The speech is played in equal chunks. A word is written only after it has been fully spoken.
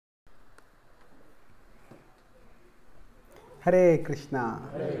Hare Krishna.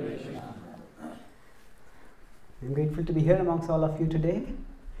 Hare Krishna. I'm grateful to be here amongst all of you today,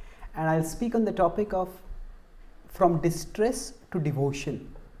 and I'll speak on the topic of from distress to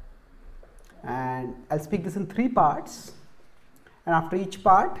devotion. And I'll speak this in 3 parts, and after each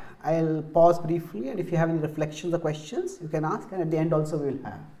part I'll pause briefly, and if you have any reflections or questions you can ask, and at the end also we will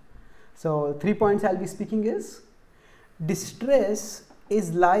have. So 3 points I'll be speaking is: distress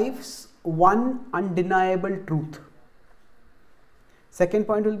is life's one undeniable truth. Second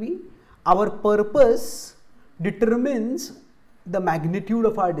point will be, our purpose determines the magnitude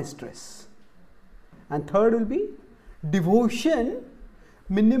of our distress. And third will be, devotion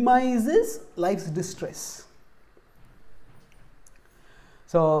minimizes life's distress.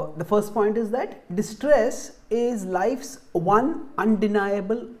 So the first point is that distress is life's one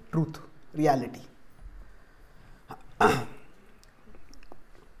undeniable truth, reality.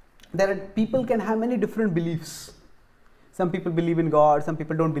 People can have many different beliefs. Some people believe in God, some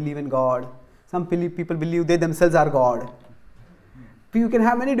people don't believe in God. Some people believe they themselves are God. You can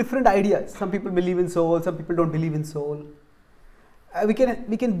have many different ideas. Some people believe in soul, some people don't believe in soul. We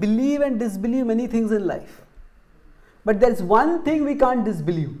can believe and disbelieve many things in life. But there's one thing we can't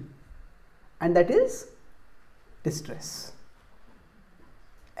disbelieve, and that is distress.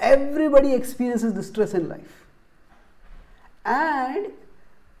 Everybody experiences distress in life. And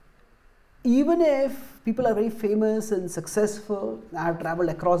even if people are very famous and successful, I have traveled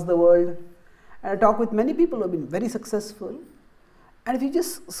across the world and I talk with many people who have been very successful, and if you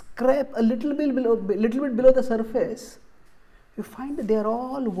just scrape a little bit below the surface, you find that they are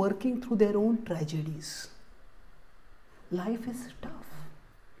all working through their own tragedies. Life is tough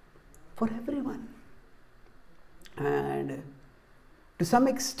for everyone, and to some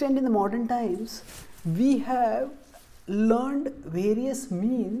extent in the modern times we have learned various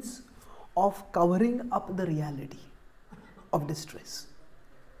means of covering up the reality of distress.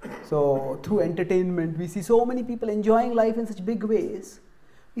 So through entertainment we see so many people enjoying life in such big ways,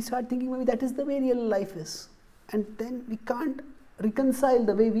 we start thinking maybe that is the way real life is, and then we can't reconcile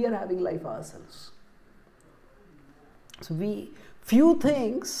the way we are having life ourselves. So few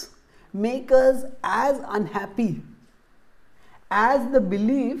things make us as unhappy as the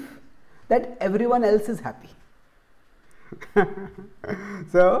belief that everyone else is happy.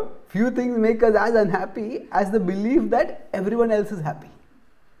 So few things make us as unhappy as the belief that everyone else is happy.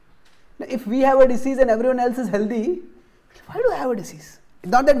 Now, if we have a disease and everyone else is healthy, why do I have a disease?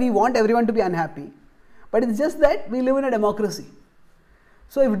 It's not that we want everyone to be unhappy, but it's just that we live in a democracy.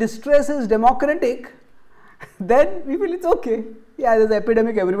 So if distress is democratic, then we feel it's okay. Yeah, there's an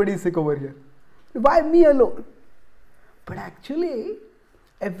epidemic, everybody is sick over here. Why me alone? But actually,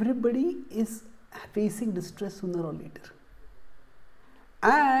 everybody is facing distress sooner or later.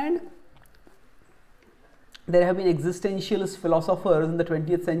 And there have been existentialist philosophers in the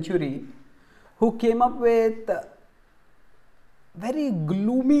 20th century who came up with very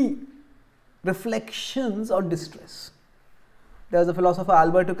gloomy reflections on distress. There was a philosopher,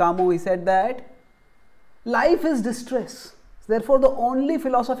 Alberto Camus. He said that life is distress. Therefore, the only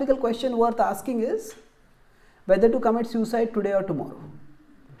philosophical question worth asking is whether to commit suicide today or tomorrow.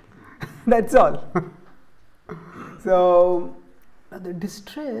 That's all. So, the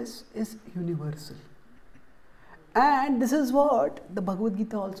distress is universal. And this is what the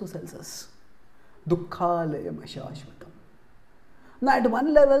Bhagavad-Gītā also tells us. Dukkhalayam ashashvatam. Now, at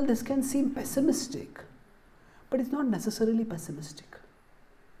one level, this can seem pessimistic, but it's not necessarily pessimistic.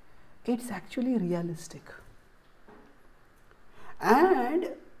 It's actually realistic.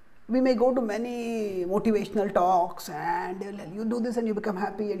 And we may go to many motivational talks and you do this and you become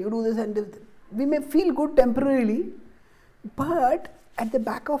happy, and you do this and we may feel good temporarily, but at the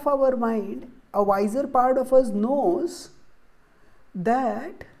back of our mind, a wiser part of us knows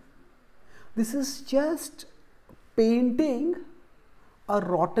that this is just painting a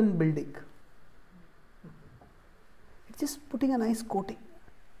rotten building. It's just putting a nice coating.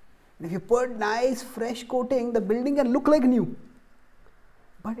 If you put nice fresh coating, the building can look like new,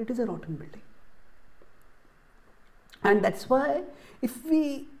 but it is a rotten building. And that's why if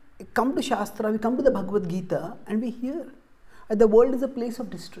we come to Shastra, we come to the Bhagavad-Gītā, and we hear that the world is a place of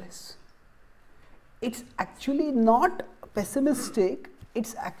distress, it's actually not pessimistic,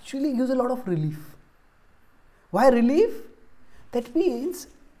 it's actually gives a lot of relief. Why relief? That means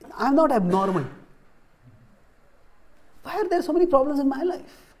I'm not abnormal. Why are there so many problems in my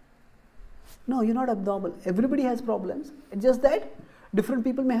life? No, you're not abnormal. Everybody has problems. It's just that different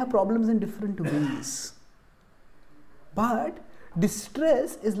people may have problems in different ways. But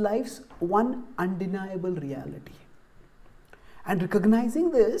distress is life's one undeniable reality. And recognizing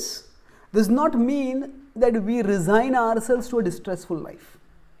this does not mean that we resign ourselves to a distressful life.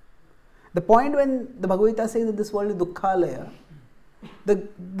 The point when the Bhagavad-Gītā says that this world is dukkhalaya, the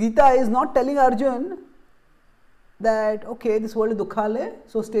Gita is not telling Arjun that, okay, this world is dukkhalaya,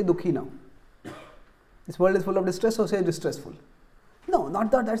 so stay dukhi now. This world is full of distress, so stay distressful. No,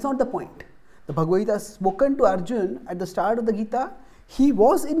 not that. That's not the point. The Bhagavad-Gītā has spoken to Arjun at the start of the Gita. He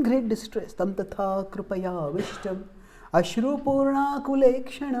was in great distress. Tam tatha kripaya vishtam ashru purna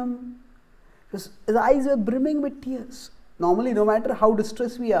kulekshanam. His eyes were brimming with tears. Normally, no matter how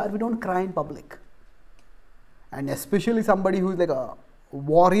distressed we are, we don't cry in public. And especially somebody who is like a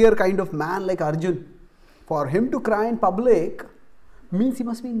warrior kind of man like Arjun, for him to cry in public means he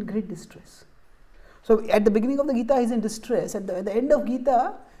must be in great distress. So at the beginning of the Gita, he is in distress. At the end of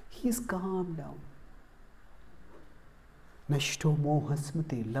Gita, he is calmed down. Nashto moha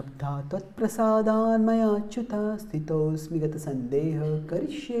smriti labdha tat prasadan maya chuta sthitos migata sandeha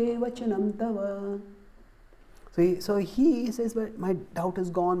karishye vachanam tava. So he says, but my doubt is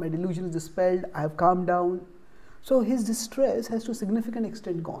gone, my delusion is dispelled, I have calmed down. So his distress has to a significant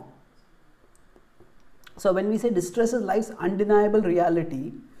extent gone. So when we say distress is life's undeniable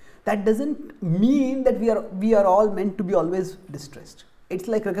reality, that doesn't mean that we are all meant to be always distressed. It's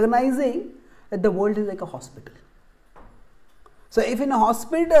like recognizing that the world is like a hospital. So if in a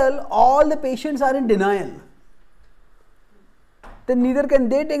hospital all the patients are in denial, then neither can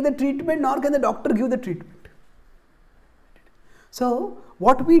they take the treatment nor can the doctor give the treatment. So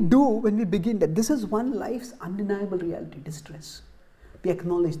what we do when we begin that this is one life's undeniable reality, distress. We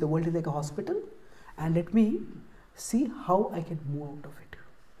acknowledge the world is like a hospital and let me see how I can move out of it.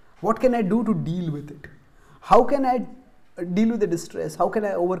 What can I do to deal with it? How can I deal with the distress? How can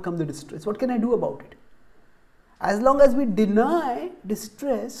I overcome the distress? What can I do about it? As long as we deny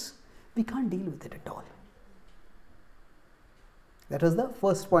distress, we can't deal with it at all. That was the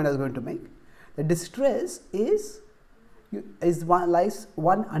first point I was going to make. The distress is life's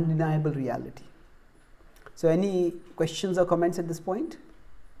one undeniable reality. So any questions or comments at this point?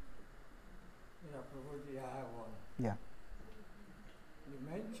 Yeah, Prabhuji, I have one. Yeah. You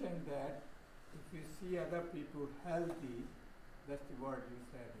mentioned that if you see other people healthy, that's the word you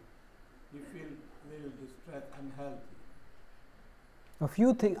said, you feel a little distressed, unhealthy. A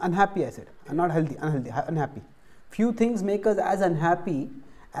few things, unhappy I said, not healthy, unhappy. Few things make us as unhappy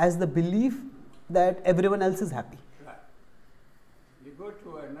as the belief that everyone else is happy. Right. You go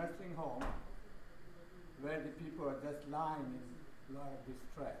to a nursing home where the people are just lying in a lot of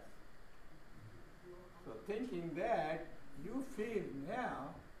distress. So thinking that you feel now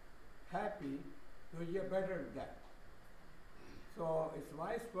happy, so you're better than that. So it's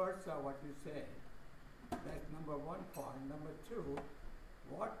vice versa what you say. That's number one point. Number two,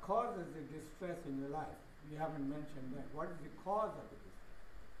 what causes the distress in your life? You haven't mentioned that. What is the cause of the distress?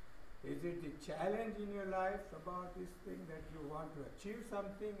 Is it the challenge in your life about this thing that you want to achieve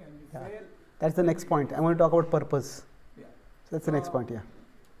something and you fail? That's the next point. I'm going to talk about purpose. Yeah. So that's the next point, yeah.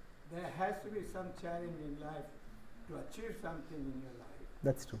 There has to be some challenge in life to achieve something in your life.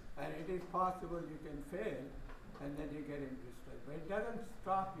 That's true. And it is possible you can fail and then you get into distress. But it doesn't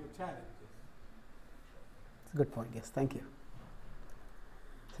stop your challenges. It's a good point, yes. Thank you.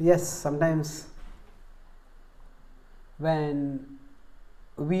 So yes, sometimes when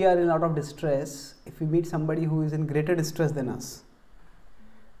we are in a lot of distress, if we meet somebody who is in greater distress than us,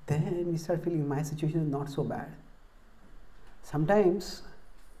 then we start feeling my situation is not so bad. Sometimes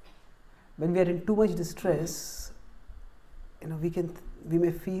when we are in too much distress, we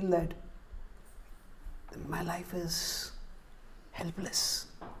may feel that my life is helpless.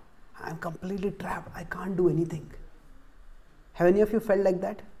 I'm completely trapped. I can't do anything. Have any of you felt like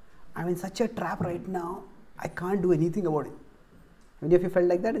that? I'm in such a trap right now. I can't do anything about it. Have any of you felt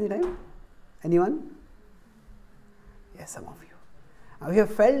like that any time? Anyone? Yes, some of you. Now, if you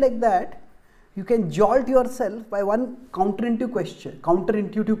have felt like that, you can jolt yourself by one counterintuitive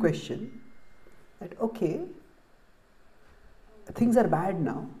question that, okay, things are bad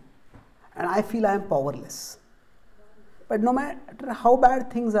now and I feel I am powerless. But no matter how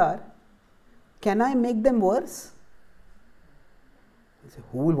bad things are, can I make them worse? You say,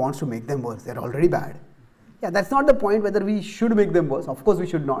 who wants to make them worse? They are already bad. Yeah, that's not the point whether we should make them worse. Of course we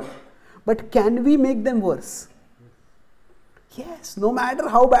should not. But can we make them worse? Yes, no matter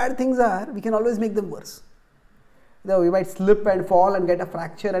how bad things are, we can always make them worse. Though we might slip and fall and get a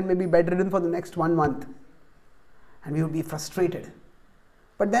fracture and maybe bedridden for the next 1 month. And we will be frustrated.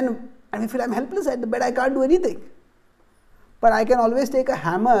 But then, and we feel I'm helpless at the bed, I can't do anything. But I can always take a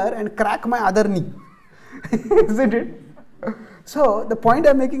hammer and crack my other knee. Isn't it? So, the point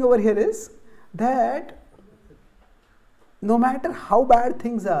I'm making over here is that no matter how bad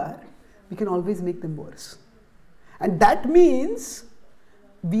things are, we can always make them worse. And that means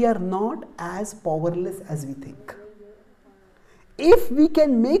we are not as powerless as we think. If we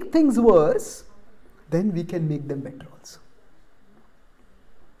can make things worse, then we can make them better also.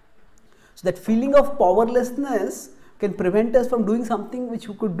 So that feeling of powerlessness can prevent us from doing something which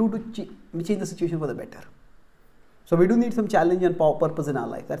we could do to change the situation for the better. So we do need some challenge and purpose in our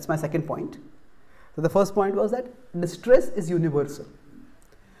life. That's my second point. So the first point was that distress is universal.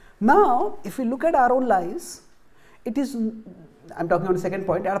 Now, if we look at our own lives, it is, I'm talking on the second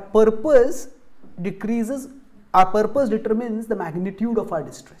point, our purpose determines the magnitude of our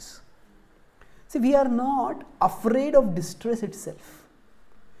distress. See, we are not afraid of distress itself.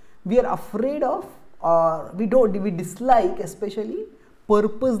 We are afraid of, or we dislike especially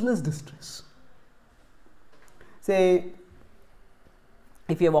purposeless distress. Say,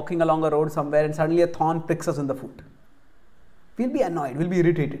 if you are walking along a road somewhere and suddenly a thorn pricks us in the foot, we'll be annoyed, we'll be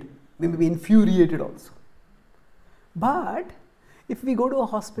irritated, we may be infuriated also. But if we go to a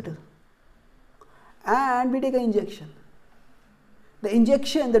hospital and we take an injection,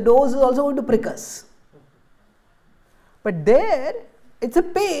 the dose is also going to prick us. But there, it's a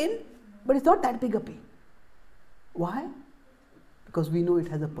pain, but it's not that big a pain. Why? Because we know it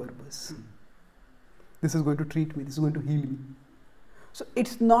has a purpose. This is going to treat me, this is going to heal me. So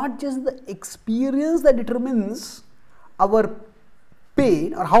it's not just the experience that determines our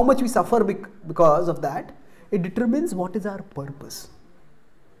pain or how much we suffer because of that. It determines what is our purpose.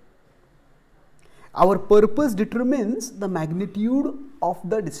 Our purpose determines the magnitude of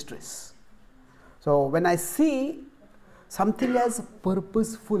the distress. So when I see something as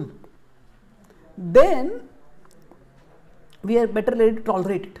purposeful, then we are better ready to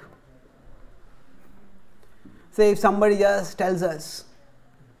tolerate it. Say if somebody just tells us,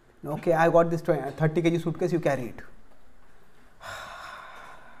 okay, I got this 30 kg suitcase, you carry it.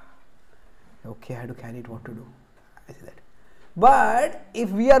 Okay, I have to carry it, what to do? I say that. But if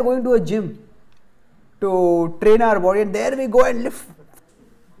we are going to a gym to train our body and there we go and lift,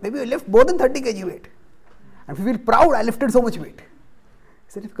 maybe we lift more than 30 kg weight. And we feel proud, I lifted so much weight.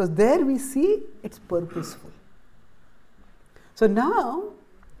 Is it because there we see it's purposeful. So now,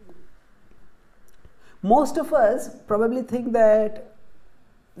 most of us probably think that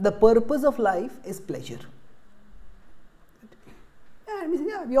the purpose of life is pleasure. And we say,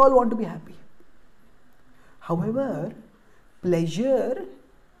 yeah, we all want to be happy. However, pleasure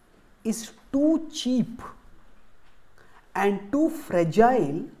is too cheap and too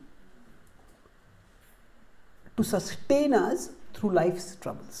fragile to sustain us through life's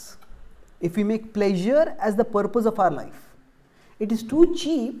troubles. If we make pleasure as the purpose of our life, it is too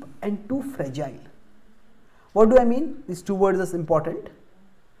cheap and too fragile. What do I mean? These two words are important.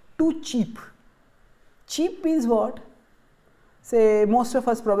 Too cheap. Cheap means what? Say, most of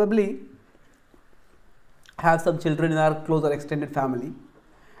us probably have some children in our close or extended family,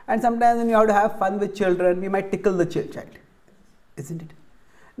 and sometimes when you have to have fun with children, we might tickle the child, isn't it?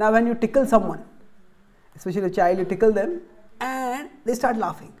 Now when you tickle someone, especially a child, you tickle them and they start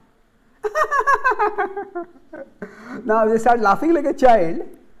laughing. Now they start laughing like a child.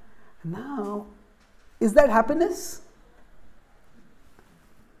 Now, is that happiness?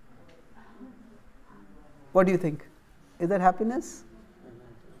 What do you think? Is that happiness?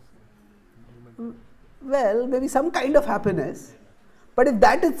 Well, maybe some kind of happiness, but if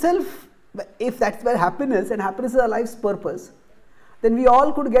that itself, if that's where happiness, and happiness is our life's purpose, then we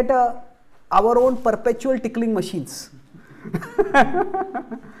all could get our own perpetual tickling machines.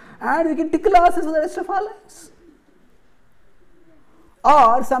 And we can tickle ourselves for the rest of our lives.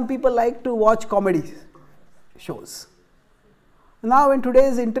 Or some people like to watch comedy shows. Now in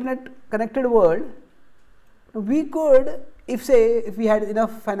today's internet connected world, we could, if we had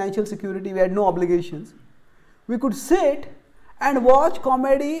enough financial security, we had no obligations, we could sit and watch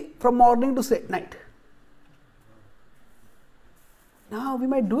comedy from morning to night. Now we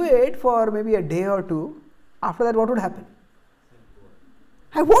might do it for maybe a day or two. After that, what would happen?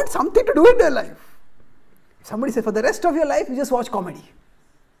 I want something to do in their life. If somebody says, for the rest of your life, you just watch comedy.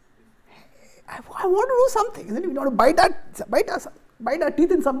 I want to do something. Isn't it? We want to bite our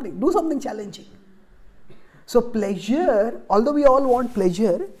teeth in something, do something challenging. So pleasure, although we all want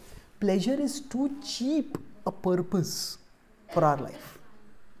pleasure, pleasure is too cheap a purpose for our life.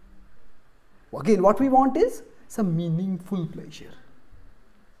 Again, what we want is some meaningful pleasure.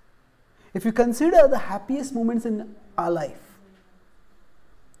 If you consider the happiest moments in our life,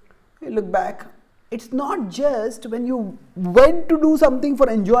 you look back, it's not just when you went to do something for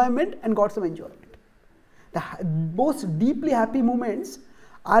enjoyment and got some enjoyment. The most deeply happy moments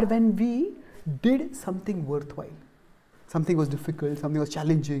are when we did something worthwhile. Something was difficult, something was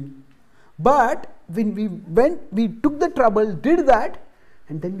challenging, But when we took the trouble, did that,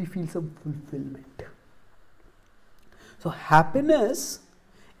 and then we feel some fulfillment. So happiness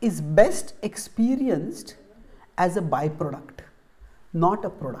is best experienced as a byproduct, not a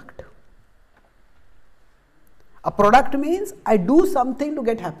product. A product means I do something to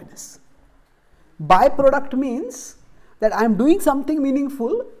get happiness. Byproduct means that I am doing something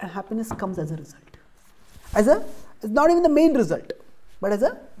meaningful and happiness comes as a result. It's not even the main result, but as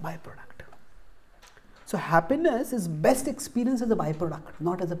a byproduct. So happiness is best experienced as a byproduct,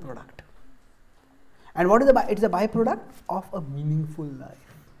 not as a product. And what is it's a byproduct of a meaningful life.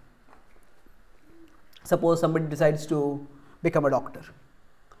 Suppose somebody decides to become a doctor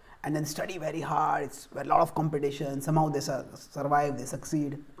and then study very hard, it's a lot of competition, somehow they survive, they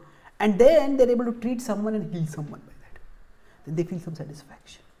succeed, and then they're able to treat someone and heal someone by that. Then they feel some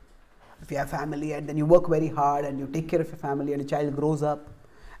satisfaction. If you have family and then you work very hard and you take care of your family and a child grows up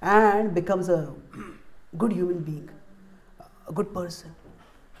and becomes a good human being, a good person,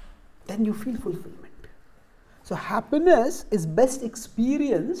 then you feel fulfillment. So happiness is best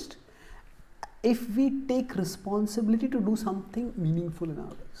experienced if we take responsibility to do something meaningful in our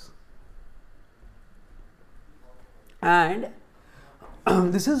lives. And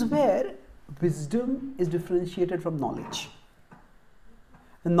this is where wisdom is differentiated from knowledge.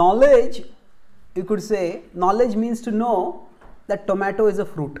 Knowledge, you could say, knowledge means to know that tomato is a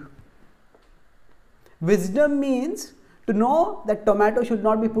fruit. Wisdom means to know that tomato should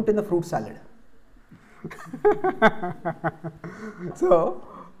not be put in the fruit salad. So,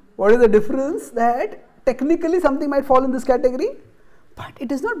 what is the difference? That technically something might fall in this category, but it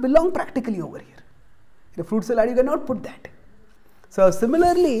does not belong practically over here. In a fruit salad, you cannot put that. So,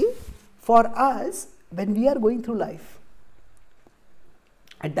 similarly, for us, when we are going through life,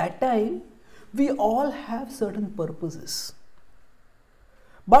 at that time, we all have certain purposes.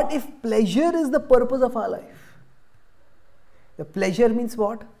 But if pleasure is the purpose of our life, the pleasure means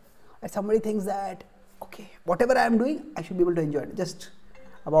what? That somebody thinks that, okay, whatever I am doing, I should be able to enjoy it. Just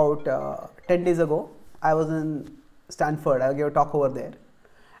about 10 days ago, I was in Stanford. I gave a talk over there.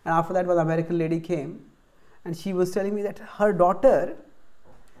 And after that, one American lady came and she was telling me that her daughter,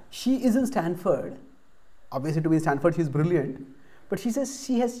 she is in Stanford. Obviously, to be in Stanford, she is brilliant. But she says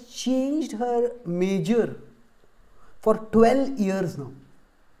she has changed her major for 12 years now.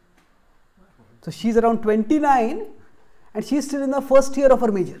 So she's around 29 and she's still in the first year of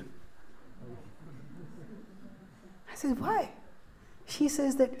her major. I said, why? She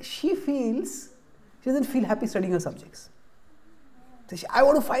says that she doesn't feel happy studying her subjects. So I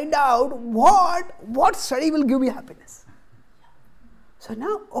want to find out what study will give me happiness. So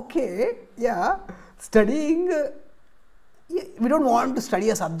now, okay, yeah, studying, we don't want to study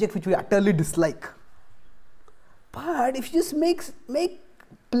a subject which we utterly dislike. But if you just make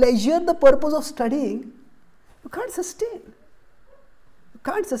pleasure the purpose of studying, you can't sustain. You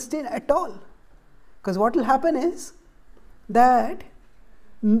can't sustain at all. Because what will happen is that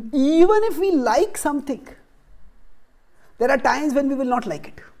even if we like something, there are times when we will not like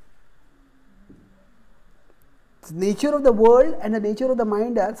it. The nature of the world and the nature of the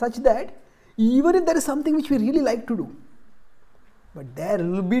mind are such that even if there is something which we really like to do, but there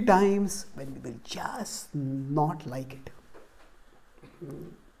will be times when we will just not like it.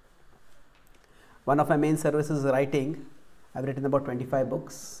 One of my main services is writing. I've written about 25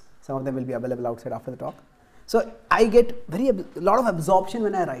 books. Some of them will be available outside after the talk. So I get a lot of absorption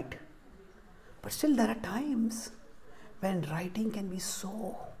when I write. But still there are times when writing can be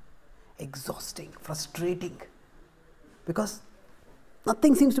so exhausting, frustrating, because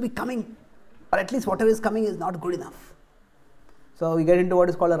nothing seems to be coming, or at least whatever is coming is not good enough. So we get into what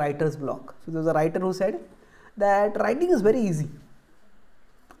is called a writer's block. So there was a writer who said that writing is very easy.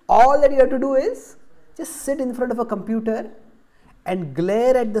 All that you have to do is just sit in front of a computer and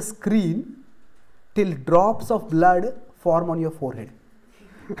glare at the screen till drops of blood form on your forehead.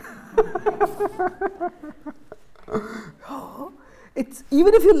 It's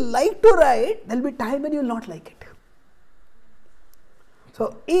even if you like to write, there will be time when you will not like it.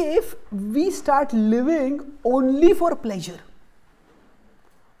 So if we start living only for pleasure,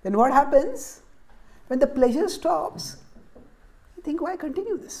 then what happens? When the pleasure stops, you think, why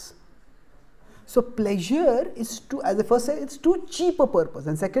continue this? So pleasure is too, as the first said, it's too cheap a purpose,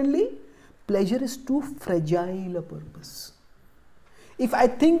 and secondly, pleasure is too fragile a purpose. If I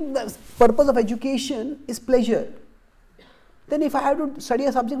think the purpose of education is pleasure, then if I have to study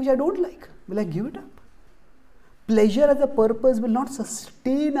a subject which I don't like, will I give it up? Pleasure as a purpose will not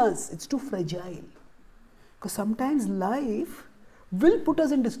sustain us, it's too fragile. Because sometimes life will put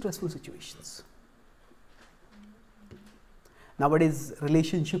us in distressful situations. Nowadays,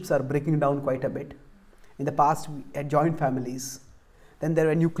 relationships are breaking down quite a bit. In the past, we had joint families. Then there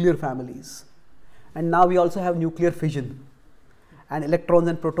were nuclear families. And now we also have nuclear fission. And electrons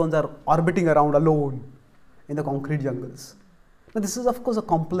and protons are orbiting around alone in the concrete jungles. Now, this is of course a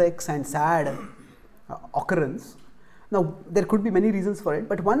complex and sad occurrence. Now, there could be many reasons for it,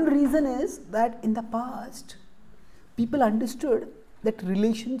 but one reason is that in the past, people understood that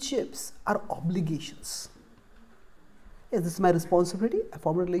relationships are obligations. Yes, this is my responsibility, I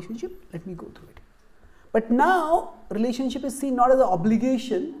form a relationship, let me go through it. But now, relationship is seen not as an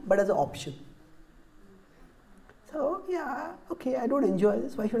obligation, but as an option. So, yeah, okay, I don't enjoy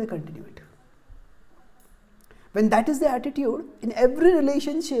this, why should I continue it? When that is the attitude, in every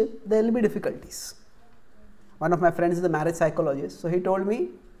relationship, there will be difficulties. One of my friends is a marriage psychologist, so he told me,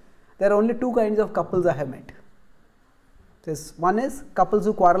 there are only two kinds of couples I have met. One is couples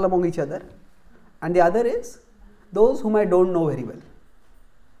who quarrel among each other, and the other is those whom I don't know very well.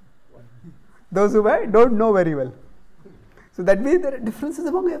 Those whom I don't know very well. So that means there are differences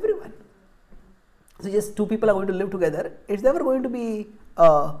among everyone. So just two people are going to live together, it's never going to be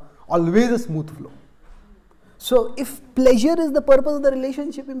always a smooth flow. So if pleasure is the purpose of the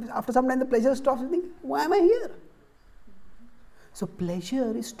relationship, after some time the pleasure stops, you think, why am I here? So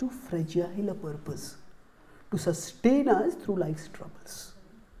pleasure is too fragile a purpose to sustain us through life's troubles.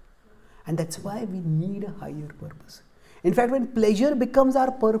 And that's why we need a higher purpose. In fact, when pleasure becomes our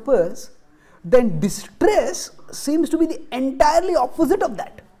purpose, then distress seems to be the entirely opposite of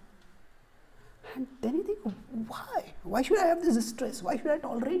that. And then you think, why? Why should I have this distress? Why should I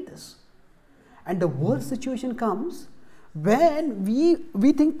tolerate this? And the worst situation comes when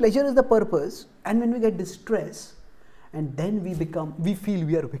we think pleasure is the purpose, and when we get distress, and then we feel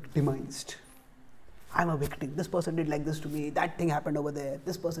we are victimized. I'm a victim. This person did like this to me. That thing happened over there.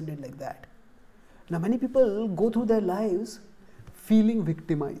 This person did like that. Now, many people go through their lives feeling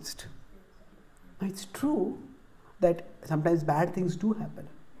victimized. Now, it's true that sometimes bad things do happen,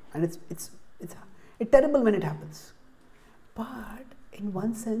 and it's terrible when it happens. But in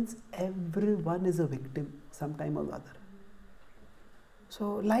one sense, everyone is a victim sometime or other.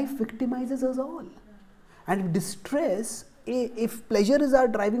 So life victimizes us all. And distress, if pleasure is our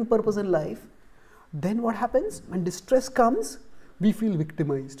driving purpose in life, then what happens? When distress comes, we feel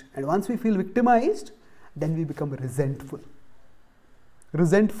victimized. And once we feel victimized, then we become resentful.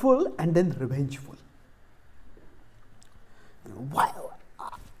 Resentful and then revengeful.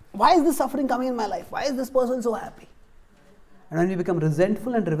 Why is this suffering coming in my life? Why is this person so happy? And when we become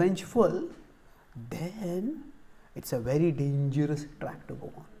resentful and revengeful, then it's a very dangerous track to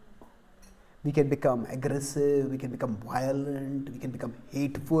go on. We can become aggressive, we can become violent, we can become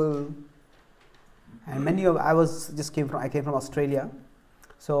hateful. And I came from Australia,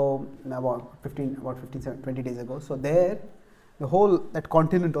 so about 20 days ago. So there, that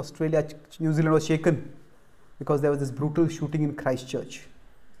continent, Australia, New Zealand was shaken because there was this brutal shooting in Christchurch,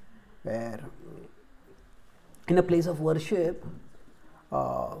 where in a place of worship,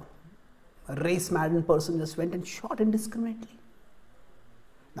 a race-maddened person just went and shot indiscriminately.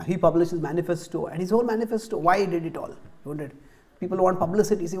 Now he published his manifesto, and his whole manifesto, why he did it all. People want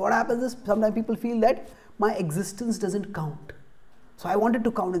publicity. See, what happens is sometimes people feel that my existence doesn't count. So I wanted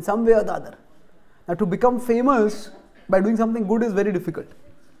to count in some way or the other. Now to become famous by doing something good is very difficult.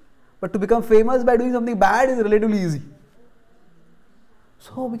 But to become famous by doing something bad is relatively easy.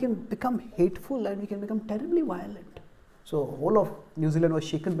 So we can become hateful and we can become terribly violent. So whole of New Zealand was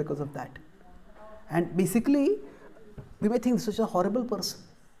shaken because of that. And basically, we may think such a horrible person.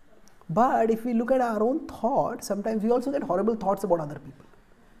 But if we look at our own thoughts, sometimes we also get horrible thoughts about other people.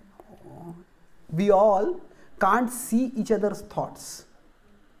 We all can't see each other's thoughts.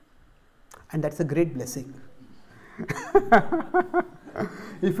 And that's a great blessing.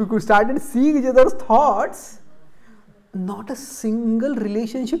 If you could start seeing each other's thoughts, not a single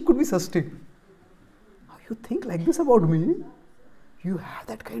relationship could be sustained. You think like this about me? You have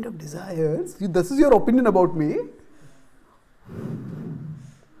that kind of desires? This is your opinion about me?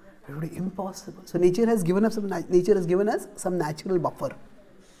 It would be impossible. So nature has given us some natural buffer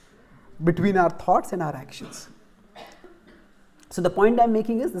between our thoughts and our actions. So the point I am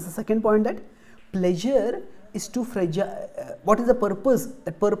making is, this is the second point, that pleasure is too fragile. What is the purpose?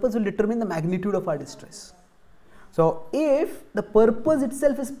 That purpose will determine the magnitude of our distress. So if the purpose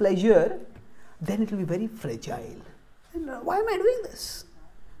itself is pleasure, then it will be very fragile. And why am I doing this?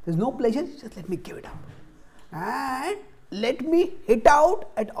 There is no pleasure, just let me give it up. And let me hit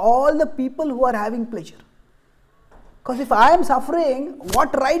out at all the people who are having pleasure. Because if I am suffering,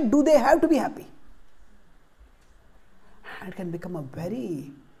 what right do they have to be happy? And it can become a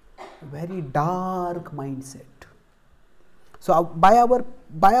very, very dark mindset. So by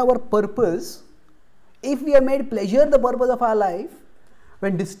our purpose, if we have made pleasure the purpose of our life,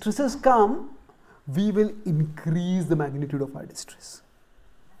 when distresses come, we will increase the magnitude of our distress.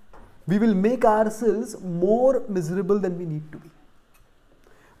 We will make ourselves more miserable than we need to be.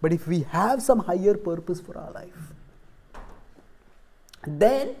 But if we have some higher purpose for our life,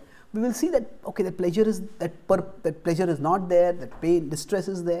 then we will see that, okay, that pleasure is not there, that pain, distress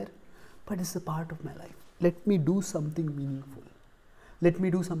is there, but it's a part of my life. Let me do something meaningful. Let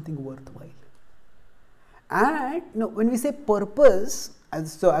me do something worthwhile. And when we say purpose,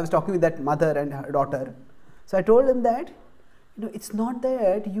 so I was talking with that mother and her daughter. So I told them that, it's not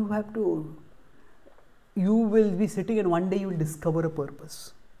that you will be sitting and one day you will discover a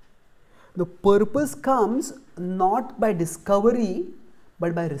purpose. The purpose comes not by discovery,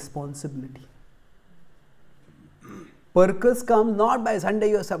 but by responsibility. Purpose comes not by one day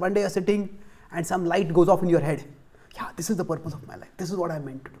you're sitting and some light goes off in your head. Yeah, this is the purpose of my life. This is what I'm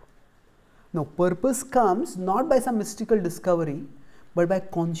meant to do. No, purpose comes not by some mystical discovery, but by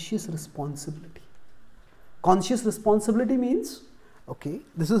conscious responsibility. Conscious responsibility means, okay,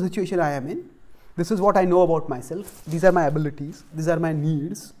 this is the situation I am in. This is what I know about myself. These are my abilities. These are my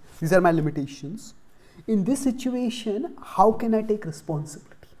needs. These are my limitations. In this situation, how can I take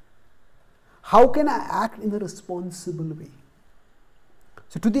responsibility? How can I act in a responsible way?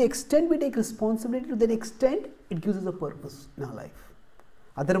 So to the extent we take responsibility, to that extent it gives us a purpose in our life.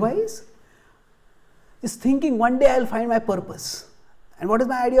 Otherwise, just thinking one day I'll find my purpose. And what is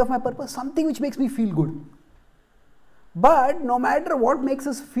my idea of my purpose? Something which makes me feel good. But no matter what makes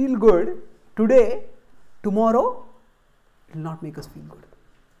us feel good today, tomorrow it will not make us feel good.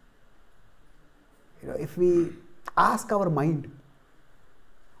 If we ask our mind,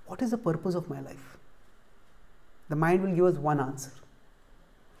 what is the purpose of my life? The mind will give us one answer.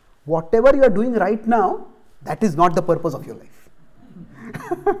 Whatever you are doing right now, that is not the purpose of your life.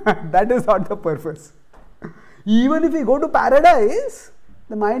 That is not the purpose. Even if we go to paradise,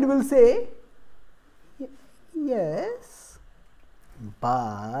 the mind will say, yes,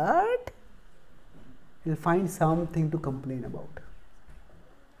 but you'll find something to complain about.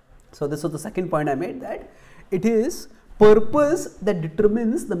 So this was the second point I made, that it is purpose that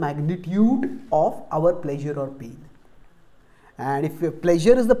determines the magnitude of our pleasure or pain. And if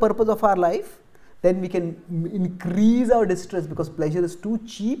pleasure is the purpose of our life, then we can increase our distress, because pleasure is too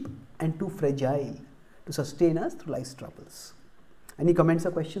cheap and too fragile to sustain us through life's troubles. Any comments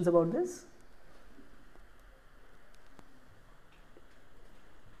or questions about this?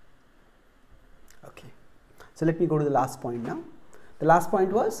 Okay. So let me go to the last point now. The last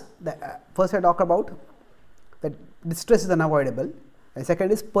point was that first I talked about that distress is unavoidable. And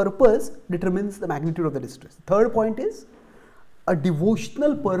second is purpose determines the magnitude of the distress. The third point is a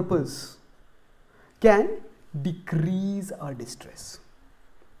devotional purpose can decrease our distress.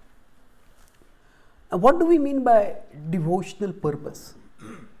 And what do we mean by devotional purpose?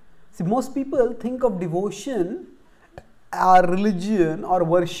 See, most people think of devotion or religion or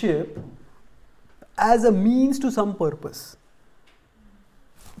worship as a means to some purpose.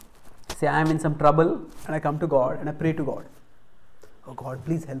 Say I am in some trouble and I come to God and I pray to God. Oh God,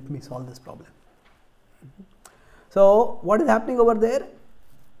 please help me solve this problem. So what is happening over there?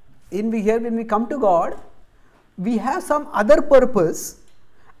 When we come to God, we have some other purpose,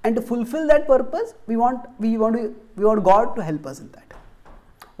 and to fulfill that purpose, we want God to help us in that.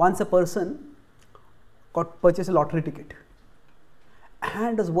 Once a person purchased a lottery ticket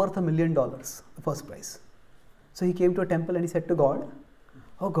and it was worth $1 million, the first prize. So he came to a temple and he said to God,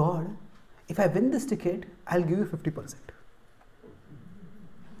 oh God, if I win this ticket, I'll give you 50%.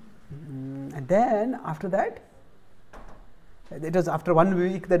 And then after that, it was after 1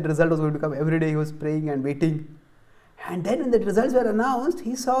 week that the result was going to come. Every day he was praying and waiting. And then when the results were announced,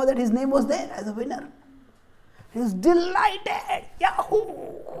 he saw that his name was there as a winner. He was delighted.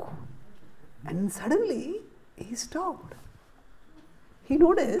 Yahoo! And suddenly he stopped. He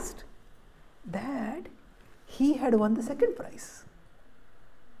noticed that he had won the second prize.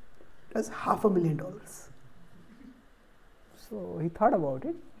 It was $500,000. So he thought about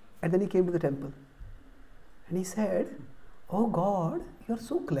it, and then he came to the temple. And he said, oh God, you are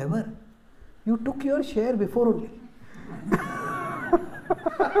so clever. You took your share before only.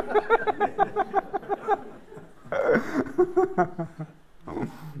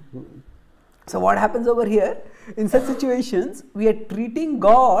 So what happens over here? In such situations, we are treating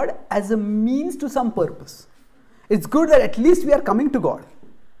God as a means to some purpose. It's good that at least we are coming to God.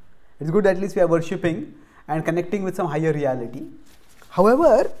 It's good that at least we are worshipping and connecting with some higher reality.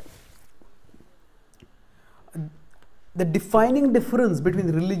 However, the defining difference between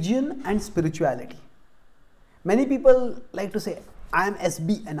religion and spirituality. Many people like to say, I am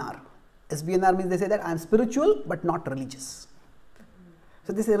SBNR. SBNR means they say that I am spiritual but not religious.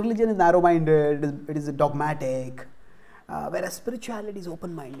 So they say religion is narrow-minded, it is dogmatic, whereas spirituality is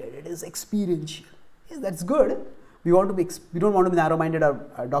open-minded, it is experiential. Yes, that's good. We don't want to be narrow-minded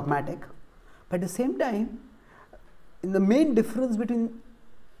or dogmatic. But at the same time, in the main difference between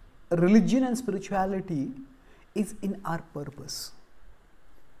religion and spirituality is in our purpose.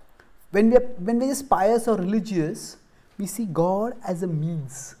 When we are just pious or religious, we see God as a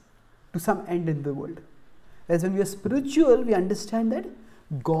means to some end in the world. Whereas when we are spiritual, we understand that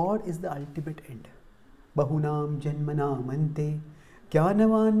God is the ultimate end. Bahunam janmanam ante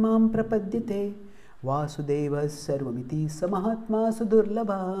jnanavan mam prapadyate vasudeva sarvamiti samahatma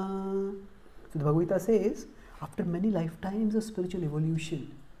sudurlabha. So the Bhagavad-Gītā says, after many lifetimes of spiritual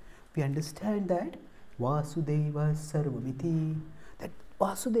evolution, we understand that Vasudeva Sarvamiti, that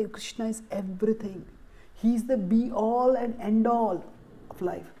Vasudeva, Krishna is everything. He is the be all and end all of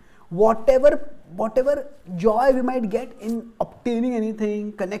life. Whatever joy we might get in obtaining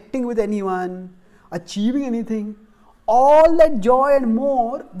anything, connecting with anyone, achieving anything, all that joy and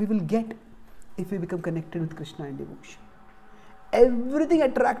more we will get if we become connected with Krishna in devotion. Everything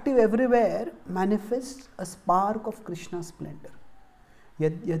attractive everywhere manifests a spark of Krishna's splendor.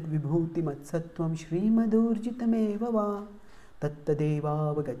 Yad yad vibhuti matsattvam shrimadurjitameva va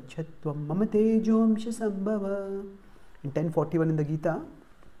tattadeva vagachatvam mamatejomsha sambhava. In 10:41 in the Gita,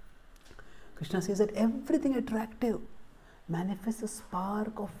 Krishna says that everything attractive manifests a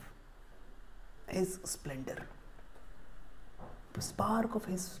spark of his splendor. A spark of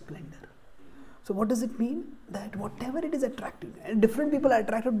his splendor. So what does it mean? That whatever it is attractive, and different people are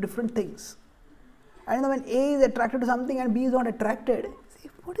attracted to different things. And when A is attracted to something and B is not attracted, say,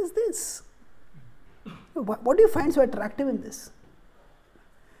 what is this? What do you find so attractive in this?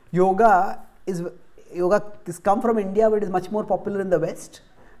 Yoga is come from India, but it is much more popular in the West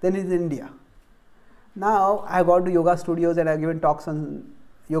than it is in India. Now I have gone to yoga studios and I have given talks on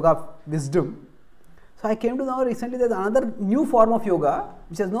yoga wisdom. So I came to know recently there is another new form of yoga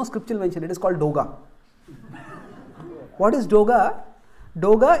which has no scriptural mention. It is called Doga. What is Doga?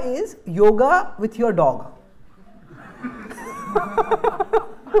 Doga is yoga with your dog.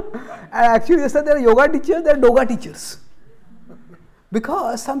 And actually, they said there are yoga teachers, there are Doga teachers.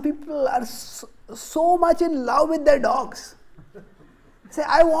 Because some people are so much in love with their dogs. They say,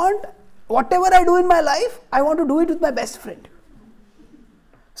 I want whatever I do in my life, I want to do it with my best friend.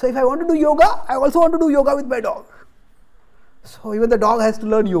 So if I want to do yoga, I also want to do yoga with my dog. So even the dog has to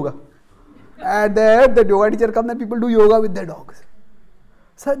learn yoga. And then the yoga teacher comes and people do yoga with their dogs.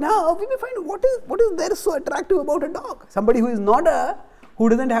 So now we may find what is there so attractive about a dog? Somebody who is not who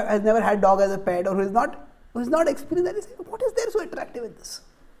has never had dog as a pet, or who is not experienced that, is saying, what is there so attractive in this?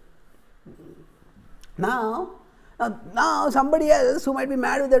 Now somebody else who might be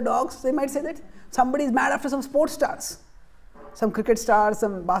mad with their dogs, they might say that somebody is mad after some sports stars. Some cricket stars,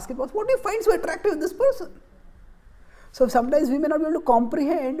 some basketballs. What do you find so attractive in this person? So sometimes we may not be able to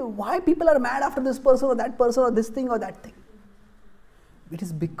comprehend why people are mad after this person or that person or this thing or that thing. It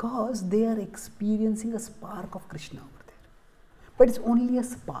is because they are experiencing a spark of Krishna over there. But it's only a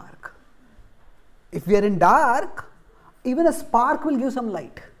spark. If we are in dark, even a spark will give some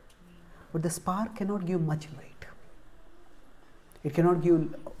light. But the spark cannot give much light. It cannot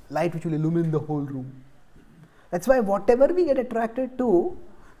give light which will illumine the whole room. That's why whatever we get attracted to,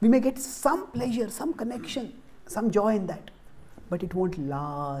 we may get some pleasure, some connection, some joy in that. But it won't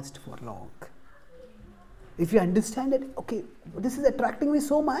last for long. If you understand that, okay, this is attracting me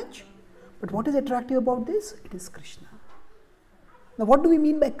so much, but what is attractive about this? It is Krishna. Now what do we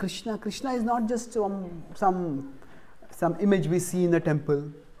mean by Krishna? Krishna is not just some image we see in the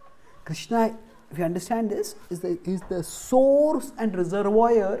temple. Krishna, if you understand this, is the source and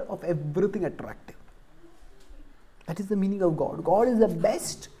reservoir of everything attractive. That is the meaning of God. God is the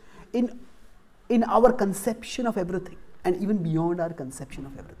best in our conception of everything, and even beyond our conception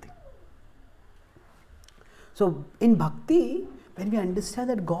of everything. So in bhakti, when we understand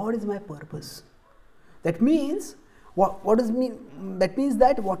that God is my purpose, that means what does it mean? That means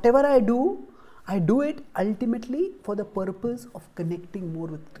that whatever I do it ultimately for the purpose of connecting more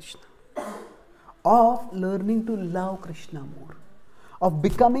with Krishna, of learning to love Krishna more, of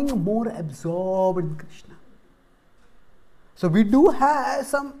becoming more absorbed in Krishna. So we do have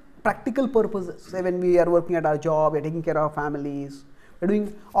some practical purposes. Say when we are working at our job, we are taking care of our families,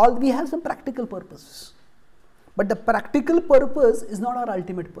 we have some practical purposes. But the practical purpose is not our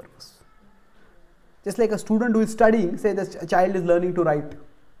ultimate purpose. Just like a student who is studying, say the child is learning to write.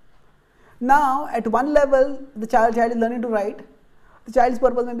 Now at one level, the child is learning to write. The child's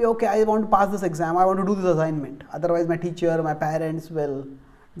purpose may be, okay, I want to pass this exam, I want to do this assignment. Otherwise my teacher, my parents will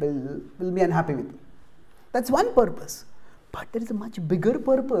be unhappy with me. That's one purpose. But there is a much bigger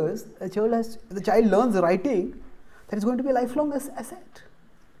purpose. The child learns writing, that is going to be a lifelong asset.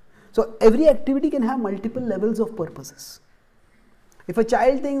 So every activity can have multiple levels of purposes. If a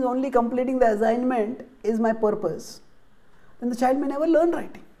child thinks only completing the assignment is my purpose, then the child may never learn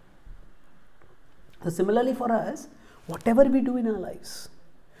writing. So similarly for us, whatever we do in our lives,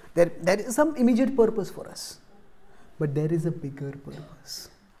 there is some immediate purpose for us, but there is a bigger purpose.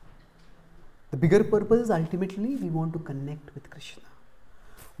 The bigger purpose is ultimately we want to connect with Krishna.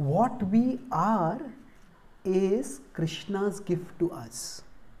 What we are is Krishna's gift to us,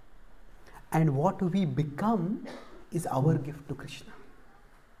 and what we become is our gift to Krishna.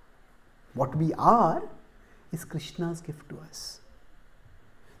 What we are is Krishna's gift to us.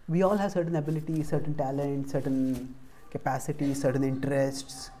 We all have certain abilities, certain talents, certain capacities, certain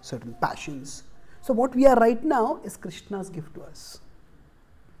interests, certain passions. So what we are right now is Krishna's gift to us.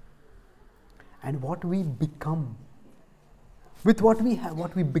 And what we become, with what we have,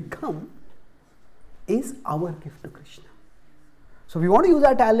 what we become is our gift to Krishna. So we want to use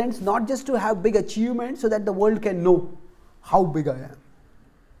our talents not just to have big achievements so that the world can know how big I am.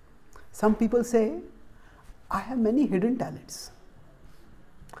 Some people say, I have many hidden talents.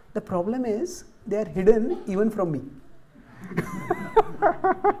 The problem is, they are hidden even from me.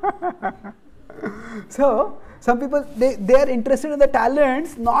 So, some people, they are interested in the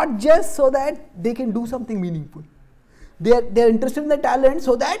talents not just so that they can do something meaningful. They are interested in the talent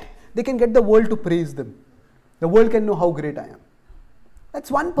so that they can get the world to praise them. The world can know how great I am.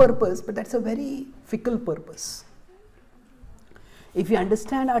 That's one purpose, but that's a very fickle purpose. If we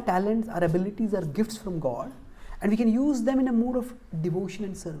understand our talents, our abilities are gifts from God, and we can use them in a mood of devotion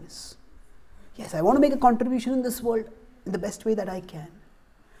and service. Yes, I want to make a contribution in this world in the best way that I can.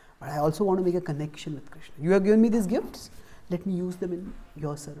 But I also want to make a connection with Krishna. You have given me these gifts, let me use them in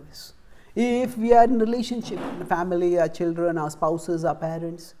your service. If we are in a relationship, in a family, our children, our spouses, our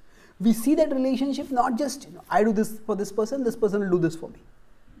parents, we see that relationship not just, I do this for this person will do this for me.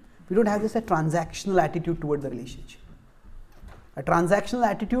 We don't have just a transactional attitude toward the relationship. A transactional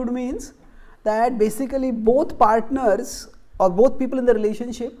attitude means that basically both partners or both people in the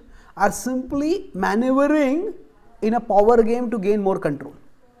relationship are simply maneuvering in a power game to gain more control.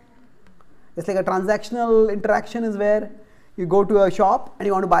 It's like a transactional interaction is where you go to a shop and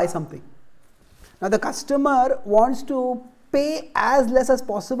you want to buy something. Now the customer wants to pay as less as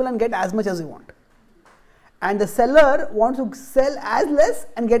possible and get as much as they want. And the seller wants to sell as less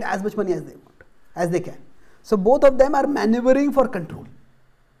and get as much money as they want, as they can. So both of them are maneuvering for control.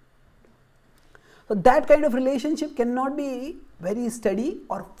 So that kind of relationship cannot be very steady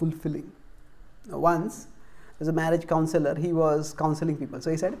or fulfilling. Once, there was a marriage counselor, he was counseling people.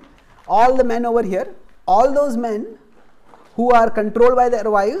 So he said, all the men over here, all those men who are controlled by their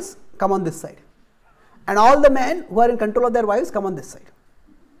wives, come on this side. And all the men who are in control of their wives, come on this side.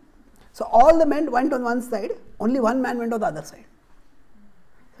 So all the men went on one side, only one man went on the other side.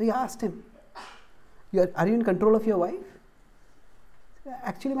 So he asked him, are you in control of your wife?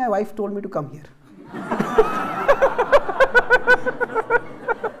 Actually, my wife told me to come here.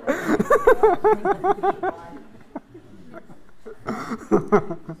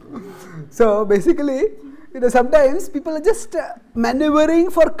 So basically, sometimes people are just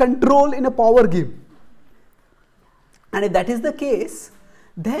maneuvering for control in a power game. And if that is the case,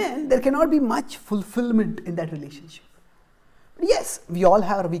 then there cannot be much fulfillment in that relationship. But yes, we all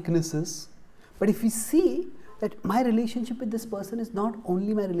have our weaknesses. But if we see that my relationship with this person is not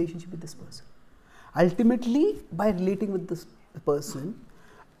only my relationship with this person. Ultimately, by relating with this person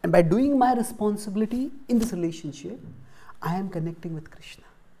and by doing my responsibility in this relationship, I am connecting with Krishna.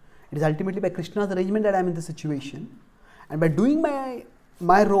 It is ultimately by Krishna's arrangement that I am in this situation. And by doing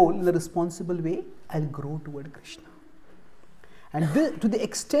my role in a responsible way, I will grow toward Krishna. And to the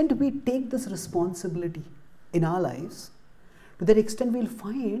extent we take this responsibility in our lives, to that extent we will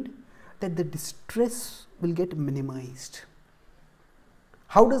find that the distress will get minimized.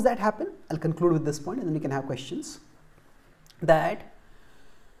 How does that happen? I'll conclude with this point and then we can have questions. That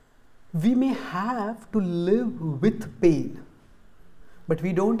we may have to live with pain, but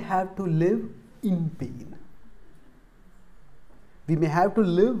we don't have to live in pain. We may have to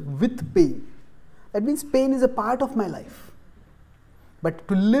live with pain. That means pain is a part of my life. But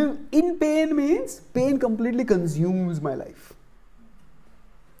to live in pain means pain completely consumes my life.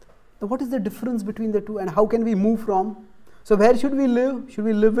 Now, what is the difference between the two and how can we move from? So, where should we live? Should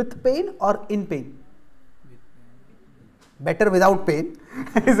we live with pain or in pain? Better without pain,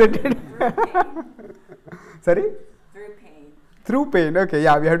 isn't it? Sorry? Through pain. Through pain, okay,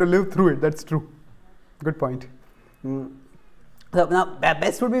 yeah, we have to live through it, that's true. Good point. So now,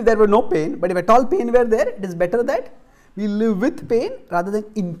 best would be if there were no pain, but if at all pain were there, it is better that we live with pain rather than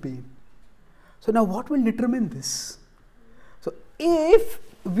in pain. So now what will determine this? So if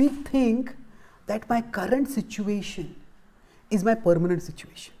we think that my current situation is my permanent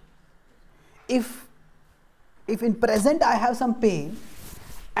situation, if in present I have some pain,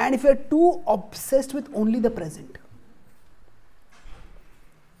 and if you are too obsessed with only the present,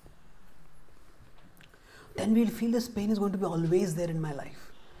 then we will feel this pain is going to be always there in my life.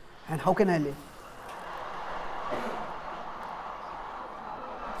 And how can I live?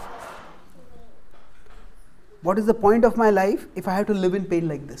 What is the point of my life if I have to live in pain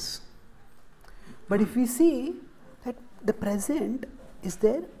like this? But if we see that the present is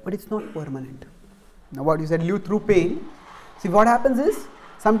there, but it's not permanent. Now what you said, live through pain. See, what happens is,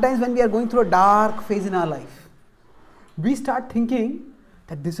 sometimes when we are going through a dark phase in our life, we start thinking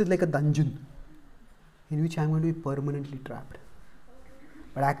that this is like a dungeon in which I am going to be permanently trapped.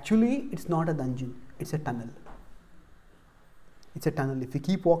 But actually, it's not a dungeon, it's a tunnel. It's a tunnel. If we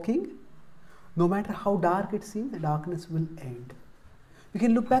keep walking, no matter how dark it seems, the darkness will end. We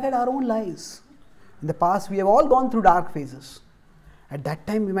can look back at our own lives. In the past, we have all gone through dark phases. At that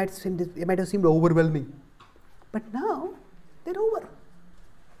time, it might have seemed overwhelming. But now, they're over.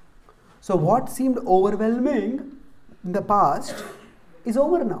 So what seemed overwhelming in the past is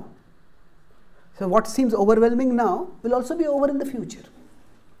over now. So what seems overwhelming now will also be over in the future.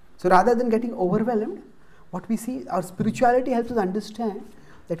 So rather than getting overwhelmed, what we see, our spirituality helps us understand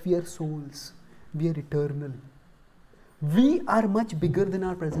that we are souls, we are eternal. We are much bigger than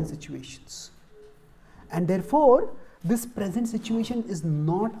our present situations. And therefore, this present situation is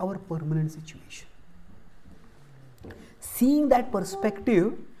not our permanent situation. Seeing that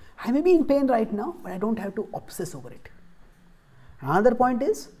perspective, I may be in pain right now, but I don't have to obsess over it. Another point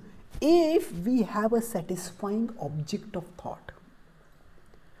is, if we have a satisfying object of thought,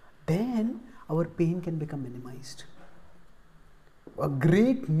 then our pain can become minimized. A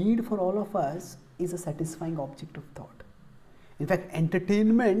great need for all of us is a satisfying object of thought. In fact,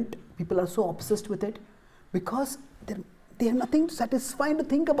 entertainment, people are so obsessed with it because they have nothing satisfying to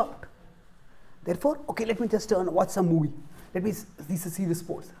think about. Therefore, okay, let me just watch some movie. Let me see the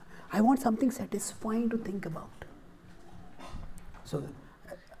sports. I want something satisfying to think about. So,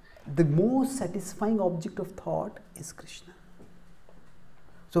 the most satisfying object of thought is Krishna.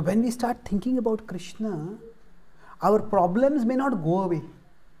 So when we start thinking about Krishna, our problems may not go away.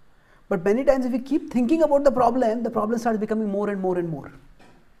 But many times if we keep thinking about the problem starts becoming more and more and more.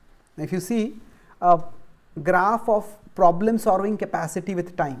 Now if you see a graph of problem solving capacity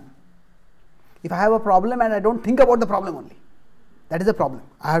with time. If I have a problem and I don't think about the problem only, that is a problem.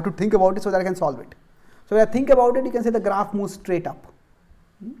 I have to think about it so that I can solve it. So when I think about it, you can say the graph moves straight up.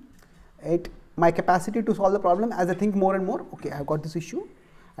 My capacity to solve the problem, as I think more and more, okay, I have got this issue,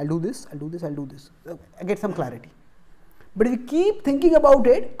 I'll do this, I'll do this, I'll do this. I get some clarity. But if you keep thinking about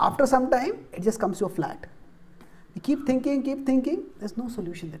it, after some time, it just comes to a flat. You keep thinking, there's no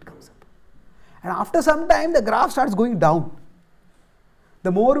solution that comes up. And after some time, the graph starts going down.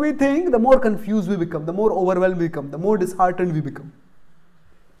 The more we think, the more confused we become, the more overwhelmed we become, the more disheartened we become.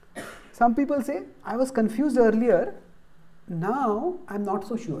 Some people say, I was confused earlier, now I'm not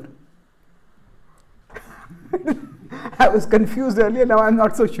so sure. I was confused earlier, now I'm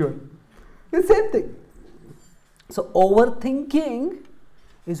not so sure. It's the same thing. So overthinking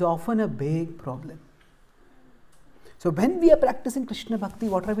is often a big problem. So when we are practicing Krishna Bhakti,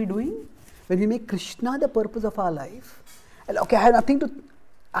 what are we doing? When we make Krishna the purpose of our life, and okay, I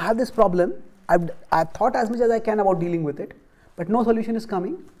have this problem, I've thought as much as I can about dealing with it, but no solution is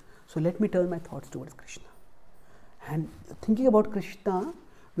coming, so let me turn my thoughts towards Krishna. And thinking about Krishna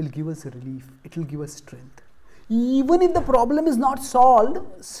will give us relief, it will give us strength. Even if the problem is not solved,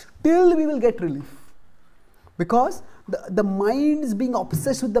 still we will get relief. Because the mind is being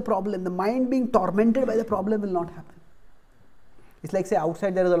obsessed with the problem, the mind being tormented by the problem will not happen. It's like say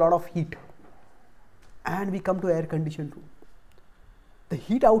outside there is a lot of heat and we come to air conditioned room. The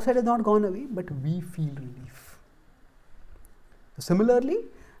heat outside has not gone away, but we feel relief. So similarly,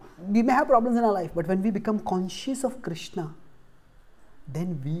 we may have problems in our life, but when we become conscious of Krishna,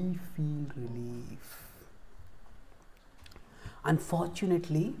 then we feel relief.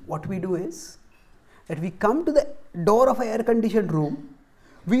 Unfortunately, what we do is that we come to the door of an air conditioned room,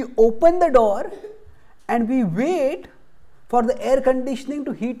 we open the door and we wait for the air conditioning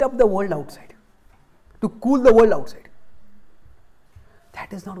to heat up the world outside, to cool the world outside.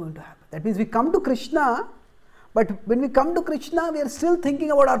 That is not going to happen. That means we come to Krishna, but when we come to Krishna, we are still thinking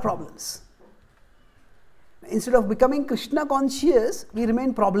about our problems. Instead of becoming Krishna conscious, we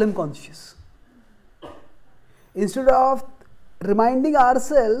remain problem conscious. Instead of reminding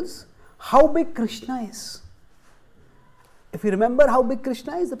ourselves how big Krishna is. If we remember how big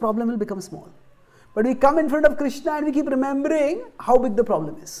Krishna is, the problem will become small. But we come in front of Krishna and we keep remembering how big the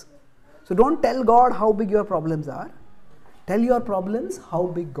problem is. So don't tell God how big your problems are. Tell your problems how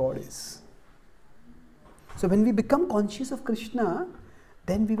big God is. So when we become conscious of Krishna,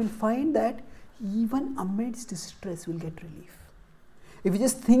 then we will find that even amidst distress we'll get relief. If we're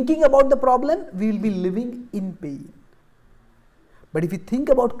just thinking about the problem, we will be living in pain. But if we think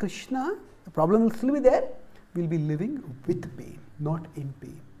about Krishna, the problem will still be there. We'll be living with pain, not in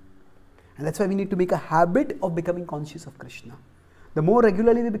pain. And that's why we need to make a habit of becoming conscious of Krishna. The more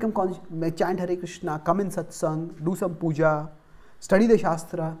regularly we become chant Hare Krishna, come in satsang, do some puja, study the